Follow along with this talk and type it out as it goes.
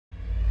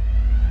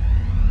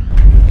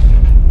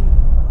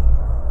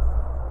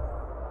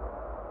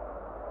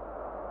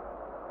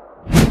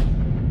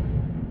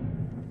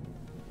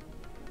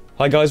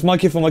Hi guys, Mike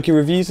here from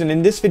MyKeyReviews, and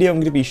in this video I'm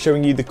going to be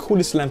showing you the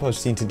coolest lamp I've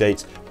seen to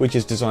date, which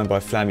is designed by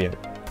Flamio.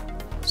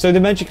 So the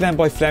Magic Lamp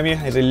by Flamio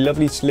has a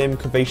lovely, slim,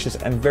 curvaceous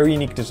and very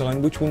unique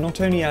design which will not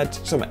only add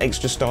some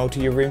extra style to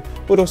your room,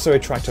 but also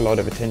attract a lot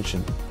of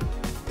attention.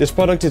 This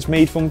product is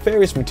made from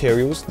various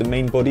materials. The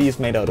main body is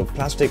made out of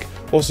plastic,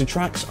 whilst the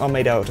tracks are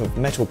made out of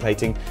metal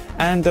plating,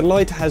 and the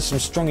light has some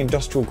strong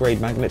industrial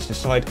grade magnets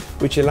inside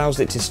which allows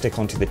it to stick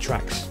onto the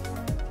tracks.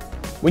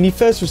 When you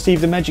first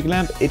receive the Magic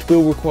Lamp, it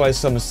will require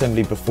some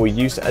assembly before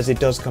use, as it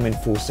does come in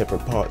 4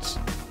 separate parts.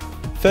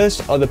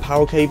 First are the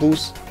power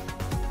cables,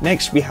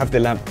 next we have the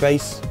lamp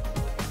base,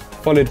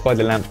 followed by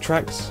the lamp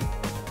tracks,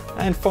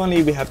 and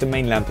finally we have the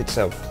main lamp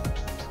itself.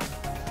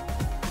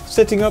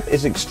 Setting up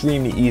is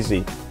extremely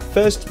easy.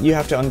 First you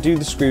have to undo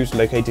the screws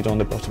located on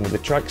the bottom of the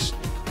tracks,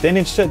 then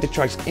insert the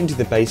tracks into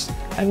the base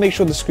and make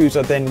sure the screws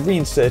are then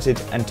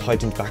reinserted and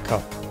tightened back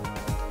up.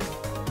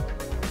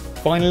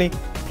 Finally,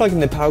 plug in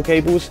the power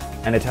cables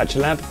and attach a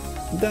lamp.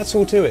 That's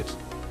all to it.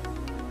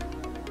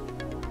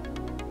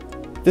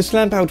 This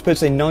lamp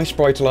outputs a nice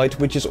bright light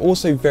which is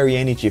also very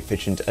energy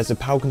efficient, as the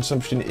power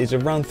consumption is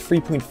around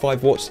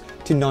 3.5 watts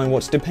to 9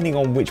 watts depending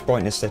on which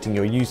brightness setting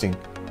you're using.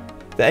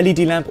 The LED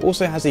lamp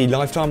also has a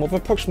lifetime of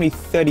approximately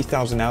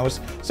 30,000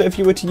 hours, so if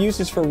you were to use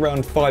this for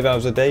around 5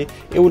 hours a day,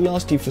 it will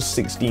last you for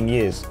 16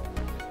 years.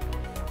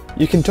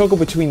 You can toggle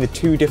between the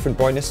 2 different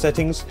brightness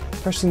settings.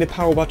 Pressing the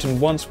power button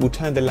once will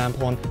turn the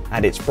lamp on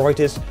at its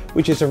brightest,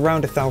 which is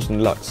around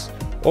 1000 lux,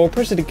 or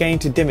press it again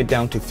to dim it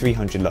down to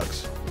 300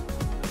 lux.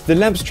 The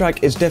lamp's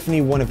track is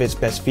definitely one of its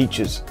best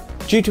features.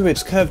 Due to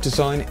its curved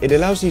design, it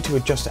allows you to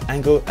adjust the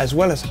angle as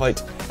well as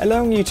height,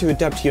 allowing you to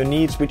adapt to your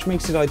needs, which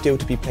makes it ideal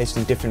to be placed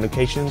in different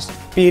locations,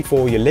 be it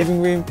for your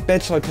living room,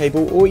 bedside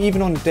table, or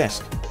even on a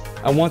desk.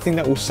 And one thing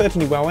that will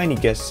certainly wow any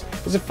guests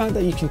is the fact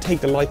that you can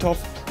take the light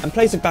off and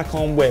place it back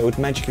on where it would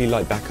magically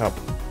light back up.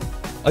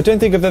 I don't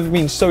think I've ever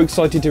been so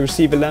excited to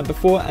receive a lamp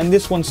before, and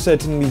this one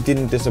certainly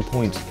didn't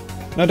disappoint.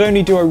 Not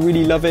only do I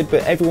really love it,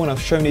 but everyone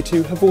I've shown it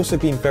to have also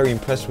been very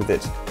impressed with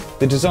it.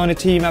 The designer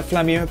team at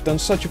Flamio have done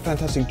such a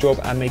fantastic job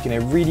at making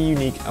a really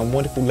unique and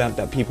wonderful lamp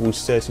that people will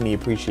certainly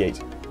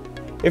appreciate.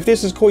 If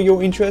this has caught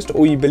your interest,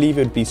 or you believe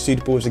it would be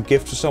suitable as a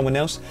gift for someone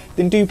else,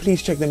 then do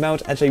please check them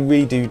out, as they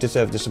really do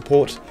deserve the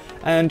support.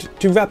 And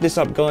to wrap this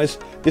up guys,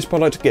 this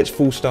product gets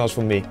full stars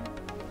from me.